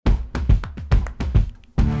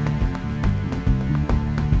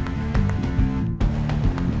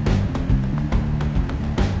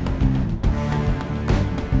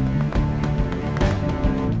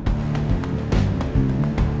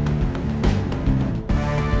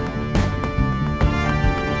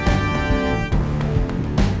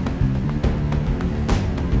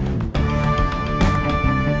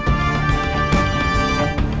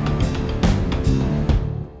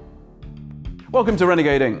Welcome to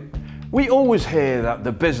Renegading. We always hear that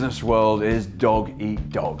the business world is dog eat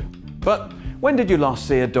dog. But when did you last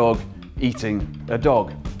see a dog eating a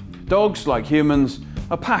dog? Dogs, like humans,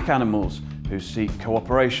 are pack animals who seek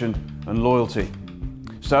cooperation and loyalty.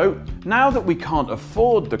 So, now that we can't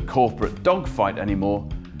afford the corporate dogfight anymore,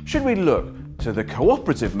 should we look to the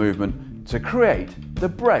cooperative movement to create the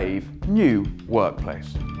brave new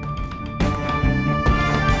workplace?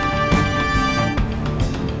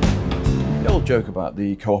 The old joke about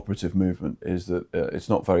the cooperative movement is that it's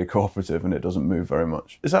not very cooperative and it doesn't move very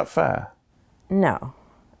much. Is that fair? No.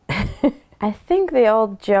 I think the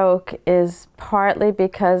old joke is partly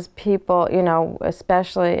because people,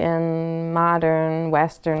 especially in modern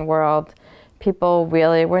Western world, people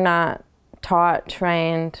really were not taught,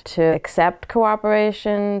 trained to accept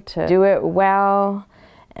cooperation, to do it well,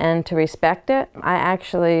 and to respect it. I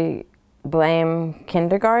actually blame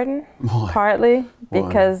kindergarten. Why? Partly Why?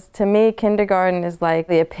 Because to me kindergarten is like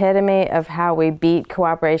the epitome of how we beat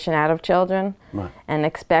cooperation out of children. Right. And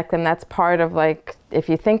expect them. That's part of, like, if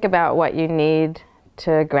you think about what you need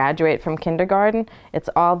to graduate from kindergarten, it's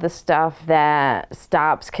all the stuff that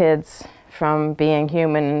stops kids from being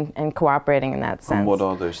human and cooperating in that sense. And what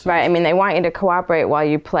are those things? Right, I mean, they want you to cooperate while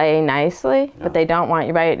you play nicely, but they don't want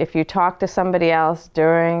you, right? If you talk to somebody else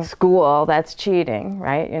during school, that's cheating,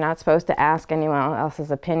 right? You're not supposed to ask anyone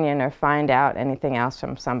else's opinion or find out anything else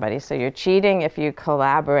from somebody. So you're cheating if you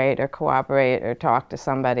collaborate or cooperate or talk to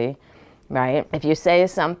somebody, right? If you say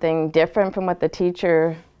something different from what the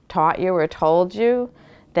teacher taught you or told you,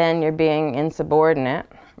 then you're being insubordinate,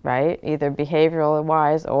 right? Either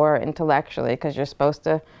behaviorally-wise or intellectually, because you're supposed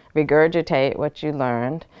to regurgitate what you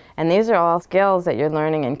learned. And these are all skills that you're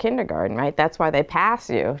learning in kindergarten, right? That's why they pass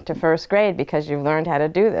you to first grade, because you've learned how to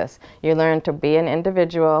do this. You learn to be an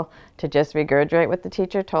individual, to just regurgitate what the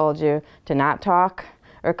teacher told you, to not talk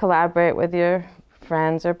or collaborate with your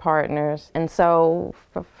friends or partners. And so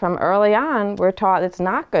from early on, we're taught it's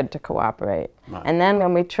not good to cooperate. Right. And then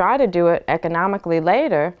when we try to do it economically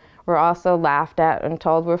later, we're also laughed at and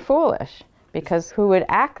told we're foolish, because who would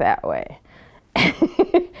act that way?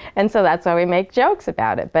 And so that's why we make jokes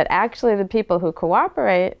about it. But actually the people who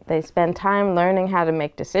cooperate, they spend time learning how to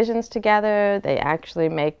make decisions together. They actually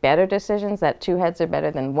make better decisions. That two heads are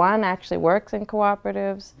better than one actually works in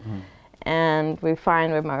cooperatives. And we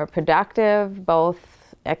find we're more productive,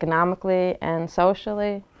 both economically and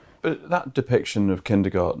socially. But that depiction of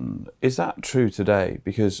kindergarten, is that true today?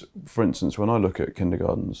 Because, for instance, when I look at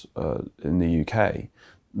kindergartens in the UK,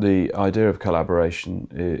 the idea of collaboration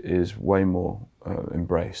is way more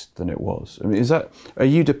embraced than it was. I mean, are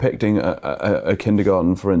you depicting a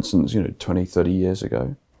kindergarten, for instance, 20, 30 years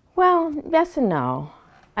ago? Well, yes and no.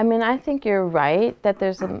 I mean, I think you're right that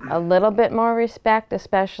there's a little bit more respect,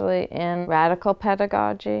 especially in radical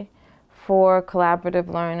pedagogy, for collaborative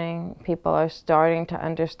learning. People are starting to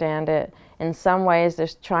understand it. In some ways, they're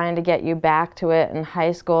trying to get you back to it in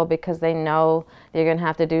high school because they know you're going to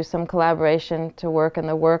have to do some collaboration to work in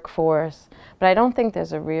the workforce. But I don't think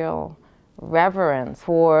there's a real reverence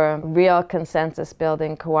for real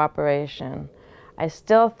consensus-building cooperation. I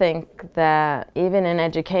still think that even in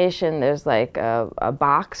education, there's like a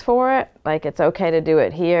box for it. Like, it's okay to do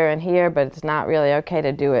it here and here, but it's not really okay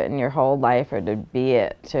to do it in your whole life or to be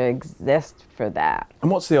it, to exist for that.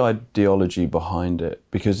 And what's the ideology behind it?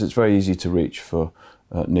 Because it's very easy to reach for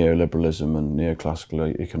neoliberalism and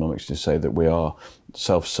neoclassical economics to say that we are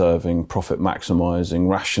self-serving, profit-maximizing,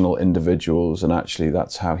 rational individuals, and actually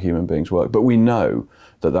that's how human beings work. But we know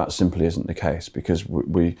that that simply isn't the case, because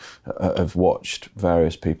we have watched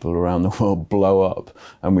various people around the world blow up,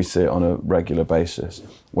 and we see it on a regular basis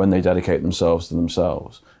when they dedicate themselves to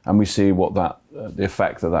themselves, and we see what the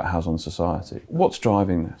effect that has on society. What's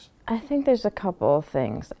driving this? I think there's a couple of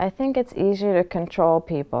things. I think it's easier to control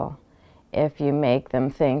people if you make them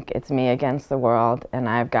think it's me against the world and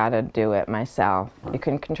I've got to do it myself. You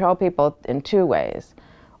can control people in two ways.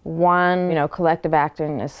 One, collective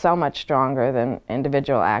action is so much stronger than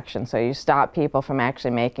individual action, so you stop people from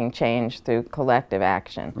actually making change through collective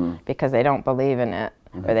action because they don't believe in it,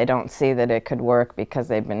 or they don't see that it could work because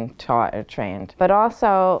they've been taught or trained. But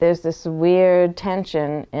also, there's this weird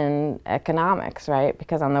tension in economics, right?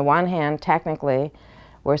 Because on the one hand, technically,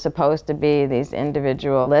 we're supposed to be these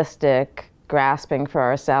individualistic, grasping for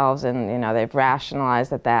ourselves, and they've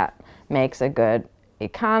rationalized that makes a good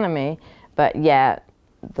economy, but yet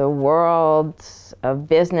the world of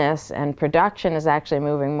business and production is actually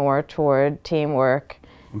moving more toward teamwork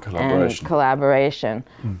and collaboration,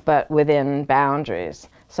 but within boundaries.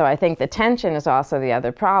 So I think the tension is also the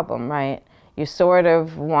other problem, right? You sort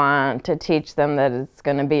of want to teach them that it's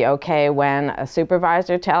going to be okay when a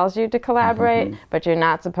supervisor tells you to collaborate, but you're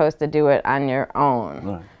not supposed to do it on your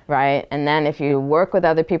own. Right? And then if you work with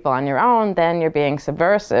other people on your own, then you're being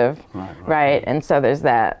subversive, right? And so there's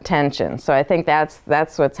that tension. So I think that's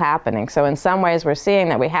what's happening. So in some ways we're seeing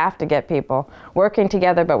that we have to get people working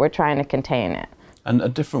together, but we're trying to contain it. And a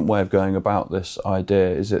different way of going about this idea,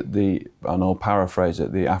 is it and I'll paraphrase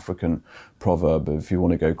it, the African proverb, if you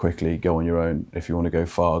want to go quickly, go on your own. If you want to go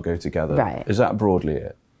far, go together. Right. Is that broadly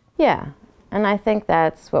it? Yeah. And I think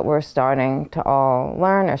that's what we're starting to all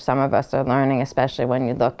learn, or some of us are learning, especially when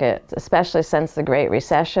you look at, especially since the Great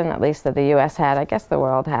Recession, at least that the US had, I guess the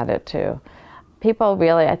world had it too. People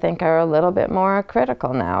really, I think, are a little bit more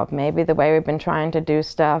critical now. Maybe the way we've been trying to do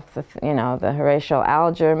stuff, the Horatio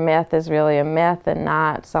Alger myth is really a myth and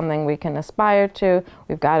not something we can aspire to.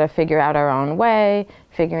 We've got to figure out our own way.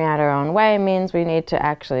 Figuring out our own way means we need to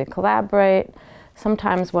actually collaborate.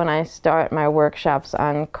 Sometimes when I start my workshops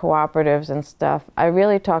on cooperatives and stuff, I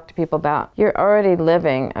really talk to people about, you're already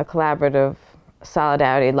living a collaborative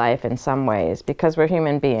solidarity life in some ways, because we're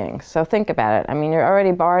human beings. So think about it. I mean, you're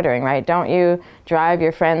already bartering, right? Don't you drive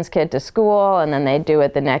your friend's kid to school and then they do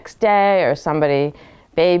it the next day, or somebody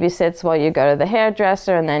babysits while you go to the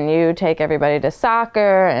hairdresser, and then you take everybody to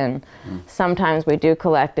soccer, and sometimes we do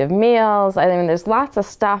collective meals. I mean, there's lots of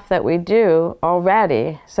stuff that we do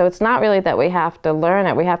already. So it's not really that we have to learn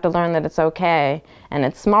it. We have to learn that it's okay and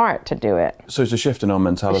it's smart to do it. So it's a shift in our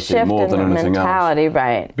mentality more than anything else.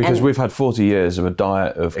 Right. Because we've had 40 years of a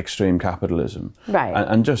diet of extreme capitalism. Right.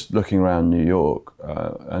 And just looking around New York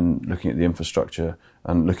and looking at the infrastructure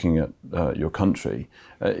and looking at your country,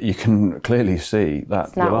 you can clearly see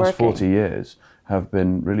that the last 40 years have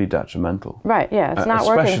been really detrimental. Right, yeah, it's not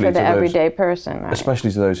working for the everyday person. Right?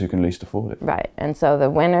 Especially to those who can least afford it. Right, and so the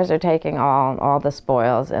winners are taking all the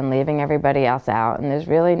spoils and leaving everybody else out, and there's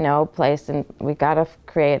really no place, and we've got to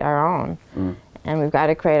create our own. And we've got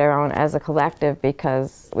to create our own as a collective,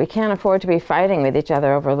 because we can't afford to be fighting with each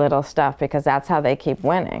other over little stuff, because that's how they keep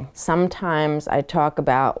winning. Sometimes I talk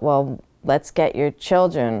about, well, let's get your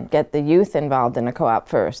children, get the youth involved in a co-op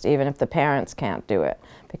first, even if the parents can't do it.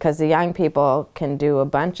 Because the young people can do a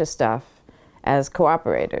bunch of stuff as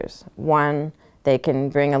cooperators. One, they can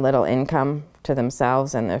bring a little income to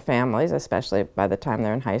themselves and their families, especially by the time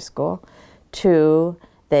they're in high school. Two,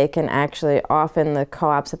 they can actually, often the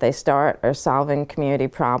co-ops that they start are solving community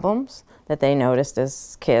problems that they noticed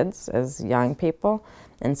as kids, as young people.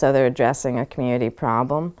 And so they're addressing a community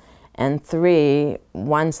problem. And three,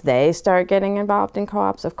 once they start getting involved in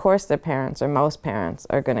co-ops, of course their parents, or most parents,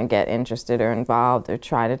 are going to get interested or involved or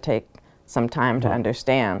try to take some time to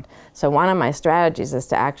understand. So one of my strategies is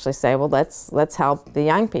to actually say, well, let's help the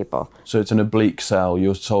young people. So it's an oblique sell.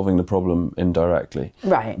 You're solving the problem indirectly.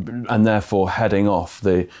 Right. And therefore heading off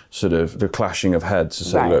the sort of the clashing of heads to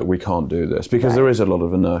say, look, we can't do this. Because there is a lot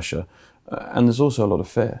of inertia. And there's also a lot of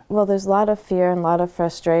fear. Well, there's a lot of fear and a lot of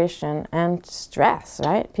frustration and stress,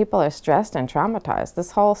 right? People are stressed and traumatized.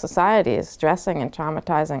 This whole society is stressing and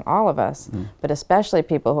traumatizing all of us, but especially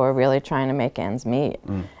people who are really trying to make ends meet.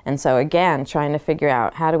 And so again, trying to figure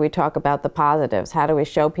out, how do we talk about the positives? How do we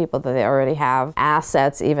show people that they already have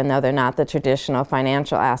assets, even though they're not the traditional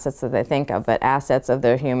financial assets that they think of, but assets of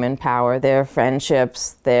their human power, their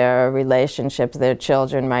friendships, their relationships, their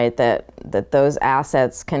children, right? That those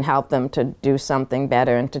assets can help them to do something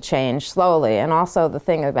better and to change slowly. And also the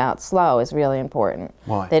thing about slow is really important.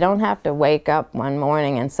 Why? They don't have to wake up one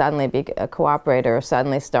morning and suddenly be a cooperator or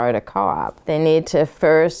suddenly start a co-op. They need to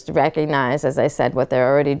first recognize, as I said, what they're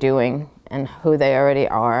already doing and who they already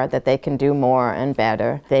are, that they can do more and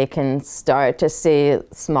better. They can start to see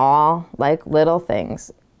small, like little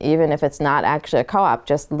things, even if it's not actually a co-op,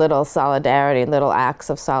 just little solidarity, little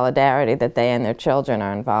acts of solidarity that they and their children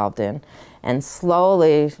are involved in. And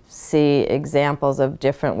slowly see examples of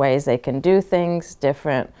different ways they can do things,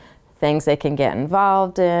 different things they can get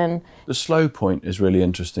involved in. The slow point is really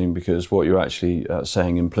interesting, because what you're actually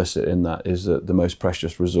saying implicit in that is that the most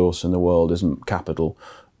precious resource in the world isn't capital,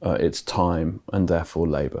 it's time and therefore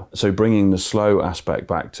labour. So bringing the slow aspect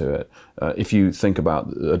back to it, if you think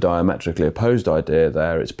about a diametrically opposed idea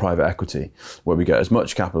there, it's private equity, where we get as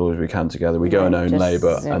much capital as we can together, we go and own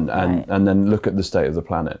labour and then look at the state of the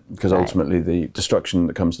planet, because ultimately the destruction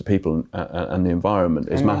that comes to people and the environment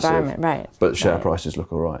is massive, but share prices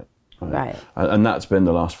look all right. Right. And that's been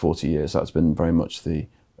the last 40 years, that's been very much the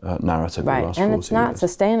narrative. Right, The last and 40 it's not years.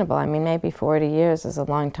 sustainable. I mean, maybe 40 years is a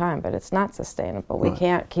long time, but it's not sustainable. We Right.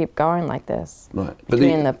 can't keep going like this. Right. But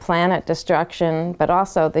Between the planet destruction, but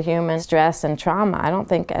also the human stress and trauma, I don't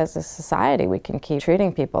think as a society we can keep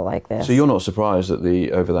treating people like this. So you're not surprised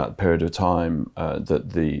that over that period of time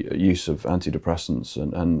that the use of antidepressants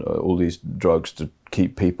and all these drugs to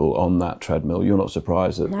keep people on that treadmill, you're not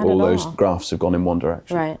surprised that Not all at those all. graphs have gone in one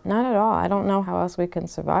direction? Right, not at all. I don't know how else we can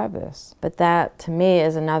survive this. But that, to me,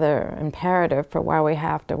 is another imperative for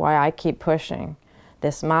why I keep pushing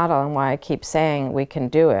this model and why I keep saying we can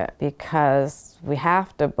do it, because we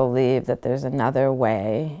have to believe that there's another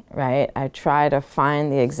way, right? I try to find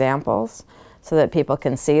the examples so that people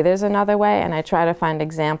can see there's another way, and I try to find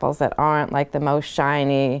examples that aren't like the most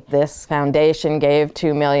shiny, this foundation gave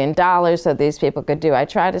 $2 million so these people could do. I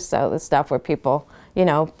try to sell the stuff where people, you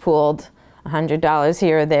know, pooled $100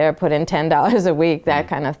 here or there, put in $10 a week, that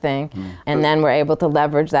kind of thing. And then we're able to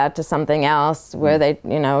leverage that to something else where they,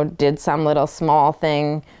 you know, did some little small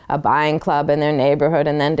thing, a buying club in their neighborhood,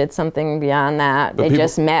 and then did something beyond that. They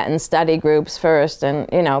just met in study groups first, and,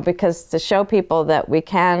 you know, because to show people that we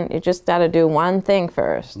can, you just got to do one thing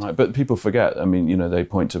first. Right, but people forget, I mean, you know, they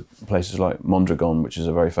point to places like Mondragon, which is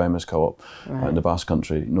a very famous co-op in the Basque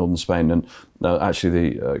Country, northern Spain, and actually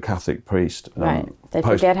the Catholic priest. They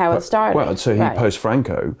forget how it started. Well, so he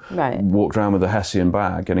post-Franco walked around with a Hessian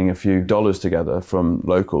bag, getting a few dollars together from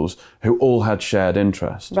locals who all had shared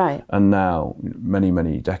interest. Right. And now,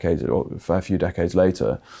 many decades, or a few decades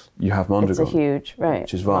later, you have Mondragon. It's a huge,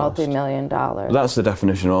 which is vast. multi-million-dollar. That's the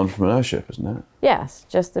definition of entrepreneurship, isn't it? Yes,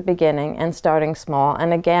 just the beginning and starting small.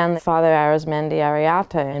 And again, Father Arizmendi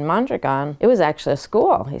Ariata in Mondragon, it was actually a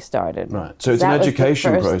school he started. Right. So it's an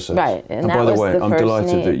education process. Right. And by the way, I'm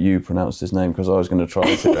delighted that you pronounced his name because I was going to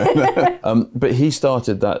try to. But he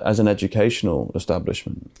started that as an educational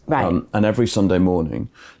establishment. Right. And every Sunday morning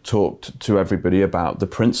talked to everybody about the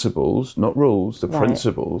principles, not rules, the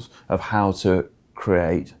principles of how to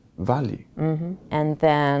create value. Mm-hmm. And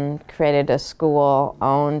then created a school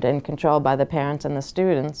owned and controlled by the parents and the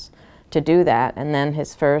students to do that. And then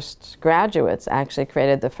his first graduates actually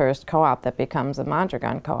created the first co-op that becomes a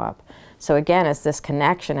Mondragon co-op. So again, it's this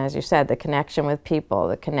connection, as you said, the connection with people,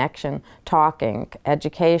 the connection, talking,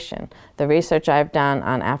 education. The research I've done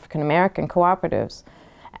on African American cooperatives,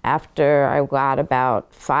 after I got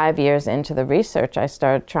about 5 years into the research, I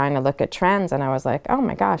started trying to look at trends, and I was like, oh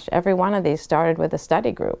my gosh, every one of these started with a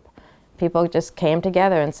study group. People just came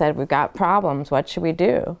together and said, we've got problems, what should we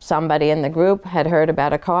do? Somebody in the group had heard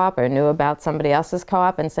about a co-op or knew about somebody else's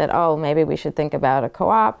co-op and said, oh, maybe we should think about a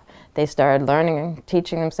co-op. They started learning and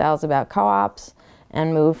teaching themselves about co-ops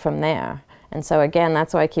and moved from there. And so again,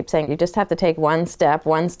 that's why I keep saying, you just have to take one step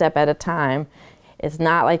at a time. It's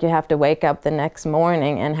not like you have to wake up the next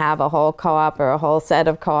morning and have a whole co-op or a whole set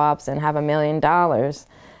of co-ops and have $1 million.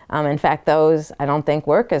 In fact, those I don't think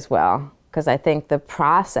work as well, because I think the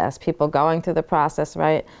process, people going through the process,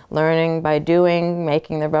 right, learning by doing,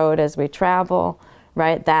 making the road as we travel,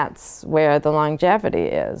 right, that's where the longevity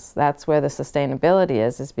is. That's where the sustainability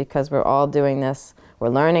is because we're all doing this. We're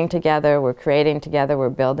learning together, we're creating together, we're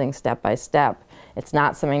building step by step. It's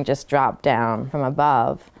not something just dropped down from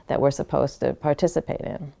above that we're supposed to participate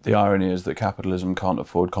in. The irony is that capitalism can't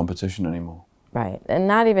afford competition anymore. Right, and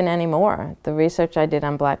not even anymore. The research I did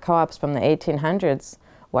on black co-ops from the 1800s,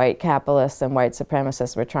 white capitalists and white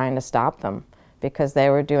supremacists were trying to stop them because they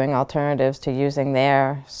were doing alternatives to using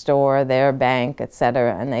their store, their bank,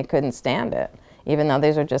 etc., and they couldn't stand it. Even though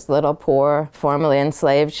these were just little poor, formerly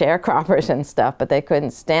enslaved sharecroppers and stuff, but they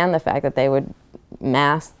couldn't stand the fact that they would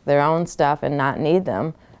mass their own stuff and not need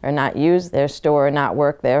them, or not use their store, or not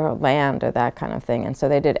work their land, or that kind of thing. And so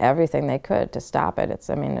they did everything they could to stop it. It's,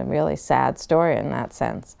 I mean, a really sad story in that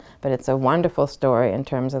sense. But it's a wonderful story in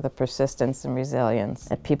terms of the persistence and resilience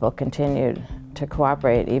that people continued to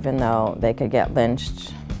cooperate even though they could get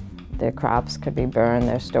lynched. Their crops could be burned,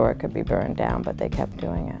 their store could be burned down, but they kept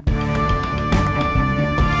doing it.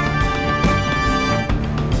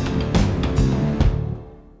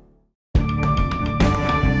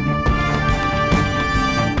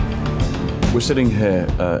 We're sitting here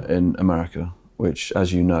in America, which,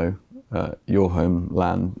 as you know, your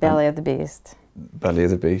homeland. Belly of the beast. Belly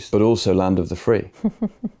of the beast, but also land of the free.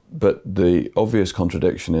 But the obvious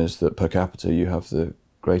contradiction is that per capita you have the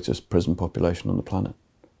greatest prison population on the planet.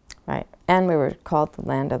 Right, and we were called the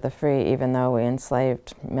land of the free even though we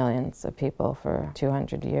enslaved millions of people for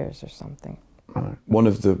 200 years or something. Right. One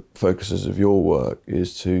of the focuses of your work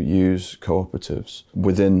is to use cooperatives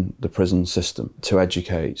within the prison system to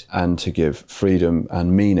educate and to give freedom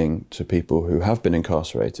and meaning to people who have been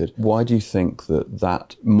incarcerated. Why do you think that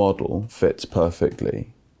that model fits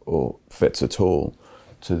perfectly or fits at all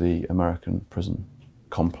to the American prison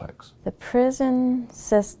complex? The prison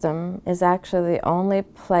system is actually the only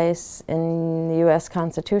place in the U.S.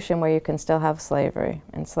 Constitution where you can still have slavery,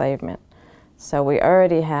 enslavement. So we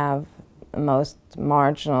already have the most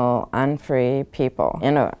marginal, unfree people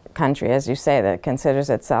in a country, as you say, that considers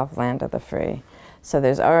itself land of the free. So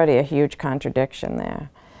there's already a huge contradiction there.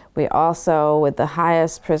 We also, with the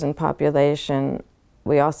highest prison population,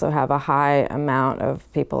 we also have a high amount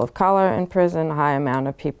of people of color in prison, a high amount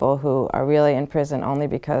of people who are really in prison only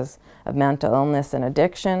because of mental illness and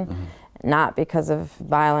addiction, not because of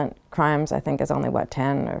violent crimes. I think it's only,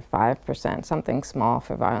 10 or 5%, something small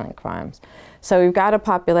for violent crimes. So we've got a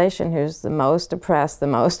population who's the most oppressed, the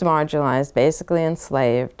most marginalized, basically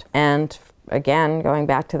enslaved. And again, going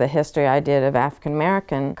back to the history I did of African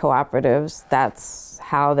American cooperatives, that's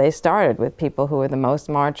how they started, with people who were the most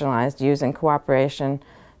marginalized using cooperation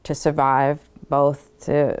to survive, both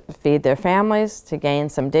to feed their families, to gain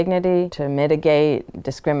some dignity, to mitigate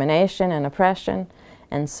discrimination and oppression.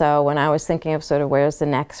 And so when I was thinking of sort of where's the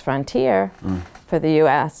next frontier for the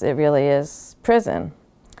US, it really is prison.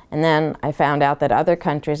 And then I found out that other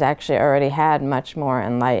countries actually already had much more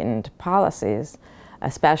enlightened policies,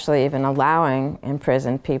 especially even allowing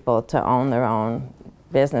imprisoned people to own their own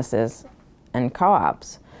businesses and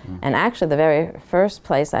co-ops. And actually the very first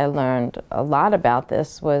place I learned a lot about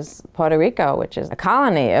this was Puerto Rico, which is a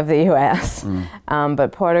colony of the US.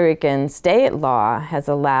 But Puerto Rican state law has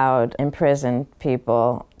allowed imprisoned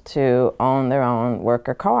people to own their own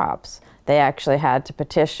worker co-ops. They actually had to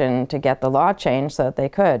petition to get the law changed so that they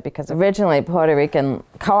could, because originally Puerto Rican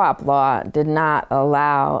co-op law did not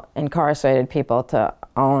allow incarcerated people to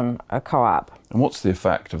own a co-op. And what's the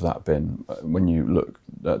effect of that been when you look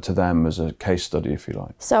to them as a case study, if you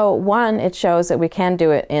like? So one, it shows that we can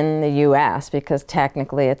do it in the U.S. because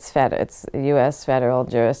technically it's U.S. federal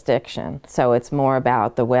jurisdiction. So it's more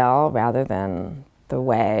about the will rather than the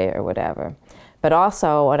way or whatever. But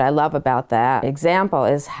also what I love about that example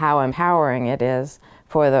is how empowering it is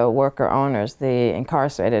for the worker owners, the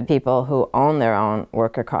incarcerated people who own their own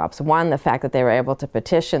worker co-ops. One, the fact that they were able to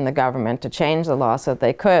petition the government to change the law so that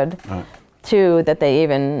they could. Right. Two, that they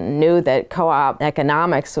even knew that co-op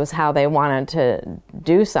economics was how they wanted to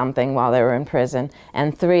do something while they were in prison.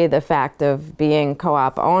 And three, the fact of being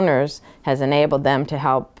co-op owners has enabled them to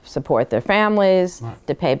help support their families, right,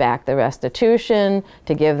 to pay back the restitution,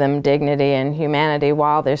 to give them dignity and humanity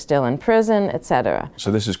while they're still in prison, etc.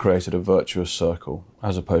 So this has created a virtuous circle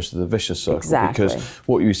as opposed to the vicious circle. Exactly. Because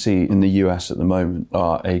what you see in the US at the moment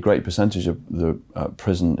are a great percentage of the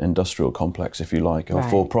prison industrial complex, if you like, are right,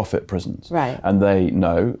 for-profit prisons. Right. And they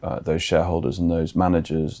know, those shareholders and those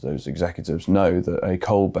managers, those executives know that a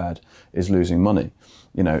coal bed is losing money.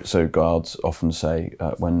 You know, so guards often say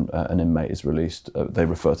when an inmate is released, they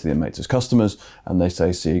refer to the inmates as customers and they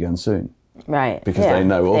say, see you again soon. Right. Because they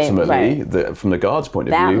know ultimately, that from the guards' point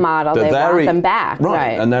of view, that model, they want them back.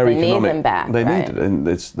 Right. And their they economic, need them back. They right, need it, and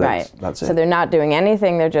that's it. So they're not doing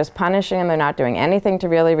anything, they're just punishing them, they're not doing anything to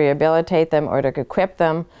really rehabilitate them or to equip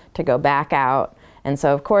them to go back out. And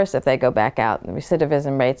so, of course, if they go back out, the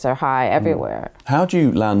recidivism rates are high everywhere. How do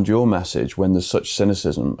you land your message when there's such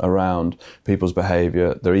cynicism around people's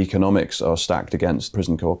behaviour, their economics are stacked against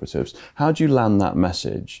prison cooperatives? How do you land that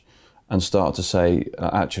message and start to say,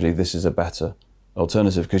 actually, this is a better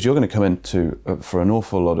alternative? Because you're going to come into for an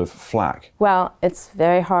awful lot of flack. Well, it's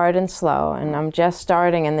very hard and slow, and I'm just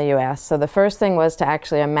starting in the US. So the first thing was to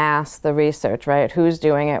actually amass the research, right? Who's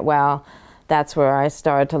doing it well? That's where I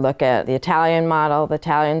started to look at the Italian model. The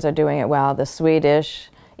Italians are doing it well, the Swedish,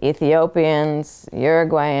 Ethiopians,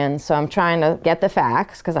 Uruguayans. So I'm trying to get the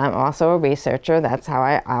facts because I'm also a researcher. That's how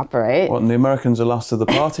I operate. Well, and the Americans are last to the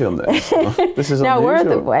party on this. This is no, unusual. we're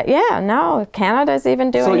the way. Yeah, no, Canada's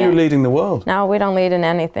even doing it. I thought you were leading the world. No, we don't lead in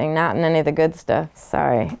anything, not in any of the good stuff.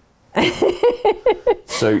 Sorry.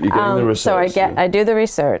 So you're getting the research. So I do the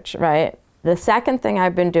research, right? The second thing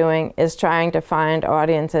I've been doing is trying to find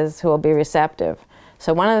audiences who will be receptive.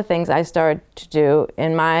 So one of the things I started to do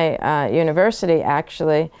in my university,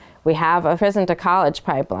 actually, we have a prison to college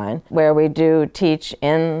pipeline where we do teach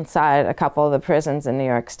inside a couple of the prisons in New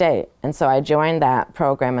York State. And so I joined that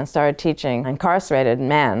program and started teaching incarcerated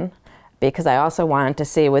men, because I also wanted to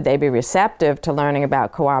see would they be receptive to learning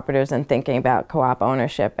about cooperatives and thinking about co-op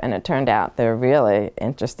ownership, and it turned out they're really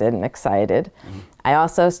interested and excited. I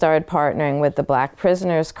also started partnering with the Black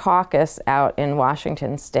Prisoners Caucus out in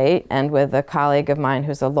Washington State and with a colleague of mine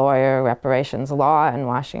who's a lawyer, reparations law in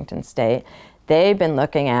Washington State. They've been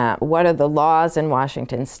looking at what are the laws in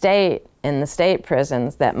Washington State in the state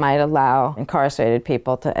prisons that might allow incarcerated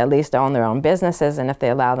people to at least own their own businesses, and if they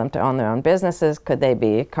allow them to own their own businesses, could they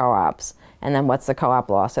be co-ops? And then what's the co-op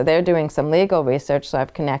law? So they're doing some legal research, so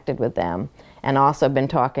I've connected with them, and also been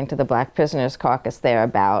talking to the Black Prisoners Caucus there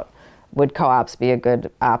about would co-ops be a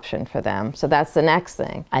good option for them. So that's the next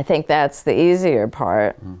thing. I think that's the easier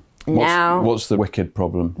part. What's the wicked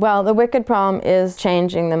problem? Well, the wicked problem is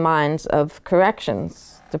changing the minds of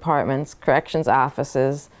corrections departments, corrections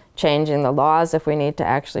offices, changing the laws if we need to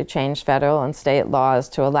actually change federal and state laws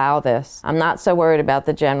to allow this. I'm not so worried about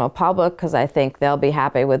the general public because I think they'll be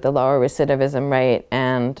happy with the lower recidivism rate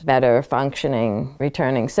and better functioning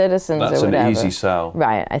returning citizens That's or whatever. an easy sell.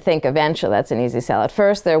 Right. I think eventually that's an easy sell. At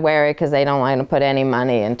first they're wary because they don't want to put any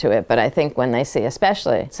money into it, but I think when they see,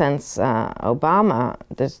 especially since Obama,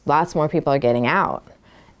 there's lots more people are getting out.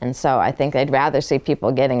 And so I think they'd rather see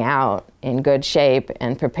people getting out in good shape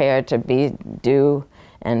and prepared to do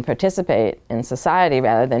and participate in society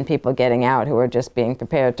rather than people getting out who are just being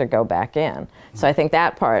prepared to go back in. So I think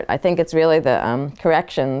that part, I think it's really the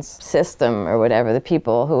corrections system or whatever, the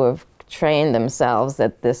people who have trained themselves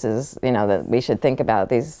that this is, that we should think about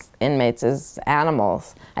these inmates as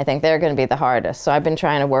animals. I think they're going to be the hardest. So I've been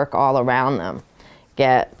trying to work all around them.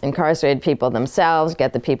 Get incarcerated people themselves,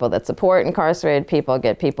 get the people that support incarcerated people,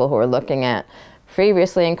 get people who are looking at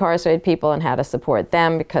previously incarcerated people and how to support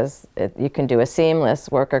them, because you can do a seamless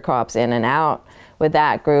worker co-ops in and out with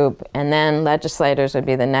that group. And then legislators would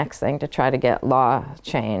be the next thing to try to get law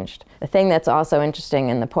changed. The thing that's also interesting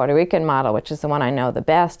in the Puerto Rican model, which is the one I know the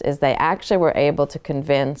best, is they actually were able to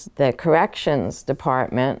convince the corrections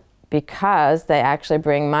department because they actually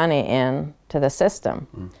bring money in to the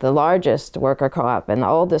system. The largest worker co-op and the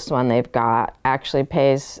oldest one they've got actually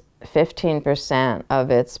pays 15%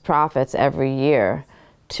 of its profits every year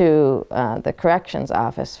to the corrections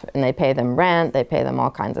office, and they pay them rent, they pay them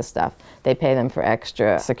all kinds of stuff. They pay them for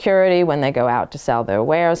extra security when they go out to sell their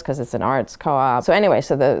wares because it's an arts co-op. So anyway,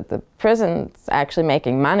 so the prison's actually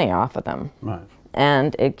making money off of them. Right.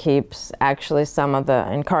 And it keeps actually some of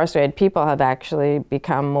the incarcerated people have actually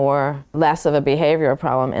become less of a behavioral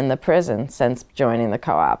problem in the prison since joining the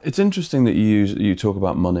co-op. It's interesting that you talk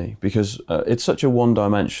about money because it's such a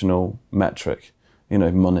one-dimensional metric,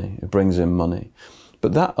 money, it brings in money.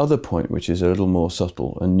 But that other point, which is a little more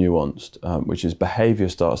subtle and nuanced, which is behavior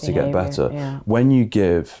starts to get better when you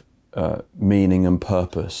give meaning and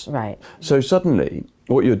purpose. Right. So suddenly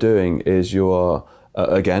what you're doing is you are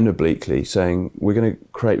again, obliquely saying, we're going to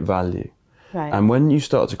create value. Right. And when you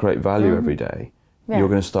start to create value every day, you're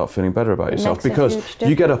going to start feeling better about yourself. Because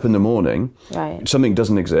you get up in the morning, something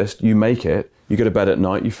doesn't exist, you make it, you go to bed at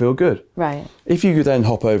night, you feel good. Right. If you then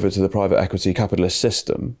hop over to the private equity capitalist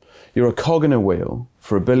system, you're a cog in a wheel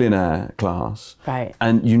for a billionaire class. Right.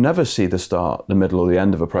 And you never see the start, the middle, or the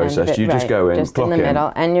end of a process. You just go in, just clock in the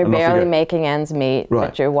middle, and you're barely making ends meet,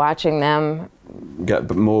 but you're watching them get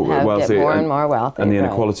more wealthy, get more and more wealthy, and the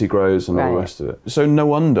inequality grows and all the rest of it. So no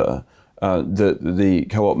wonder the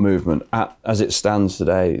co-op movement, as it stands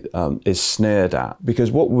today, is sneered at, because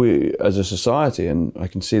what we, as a society, and I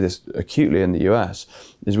can see this acutely in the US,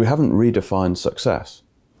 is we haven't redefined success.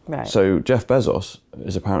 Right. So Jeff Bezos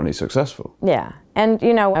is apparently successful. Yeah, and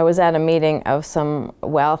I was at a meeting of some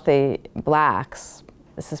wealthy blacks.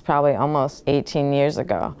 This is probably almost 18 years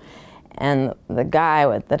ago. And the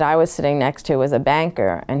guy that I was sitting next to was a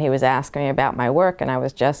banker, and he was asking me about my work, and I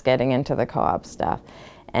was just getting into the co-op stuff.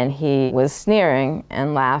 And he was sneering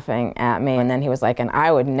and laughing at me, and then he was like, and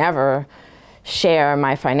I would never share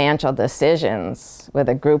my financial decisions with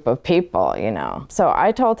a group of people, So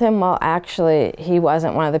I told him, well, actually, he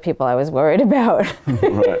wasn't one of the people I was worried about.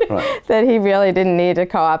 Right. That he really didn't need a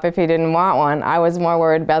co-op if he didn't want one. I was more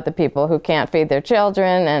worried about the people who can't feed their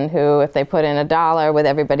children and who, if they put in $1 with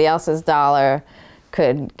everybody else's dollar,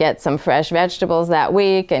 could get some fresh vegetables that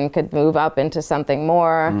week and could move up into something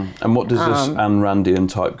more. And what does this Ayn Randian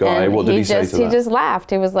type guy, what did he say to that? He just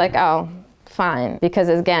laughed. He was like, oh, fine. Because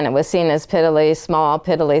again, it was seen as small,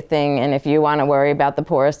 piddly thing, and if you want to worry about the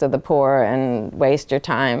poorest of the poor and waste your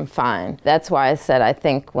time, fine. That's why I said I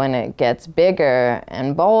think when it gets bigger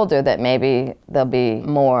and bolder that maybe there'll be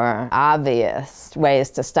more obvious ways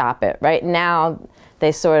to stop it. Right now,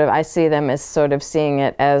 I see them as sort of seeing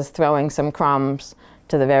it as throwing some crumbs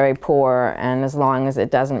to the very poor, and as long as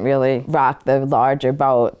it doesn't really rock the larger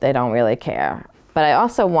boat, they don't really care. But I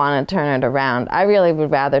also want to turn it around. I really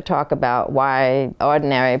would rather talk about why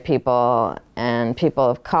ordinary people and people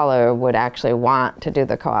of color would actually want to do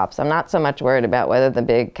the co-ops. I'm not so much worried about whether the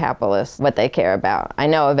big capitalists, what they care about. I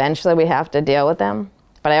know eventually we have to deal with them,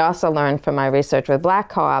 But I also learned from my research with black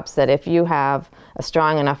co-ops that if you have a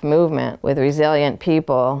strong enough movement with resilient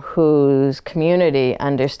people whose community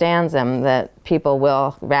understands them, that people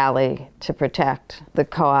will rally to protect the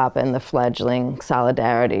co-op and the fledgling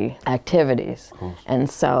solidarity activities. And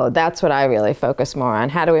so that's what I really focus more on.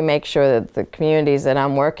 How do we make sure that the communities that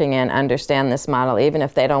I'm working in understand this model, even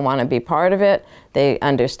if they don't want to be part of it, they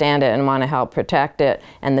understand it and want to help protect it,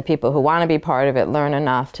 and the people who want to be part of it learn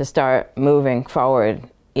enough to start moving forward,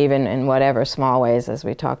 even in whatever small ways, as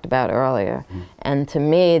we talked about earlier. And to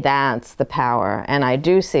me, that's the power. And I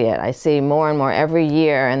do see it. I see more and more every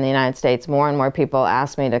year in the United States, more and more people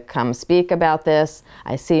ask me to come speak about this.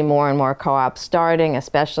 I see more and more co-ops starting,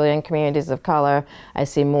 especially in communities of color. I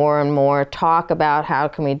see more and more talk about how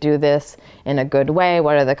can we do this in a good way?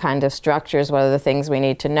 What are the kind of structures? What are the things we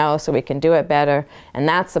need to know so we can do it better? And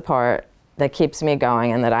that's the part that keeps me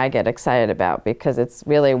going and that I get excited about, because it's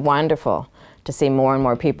really wonderful to see more and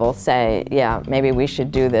more people say, yeah, maybe we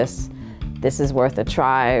should do this. This is worth a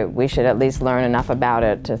try. We should at least learn enough about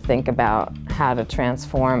it to think about how to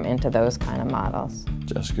transform into those kind of models.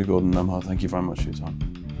 Jessica Gordon-Nemhard, thank you very much for your time.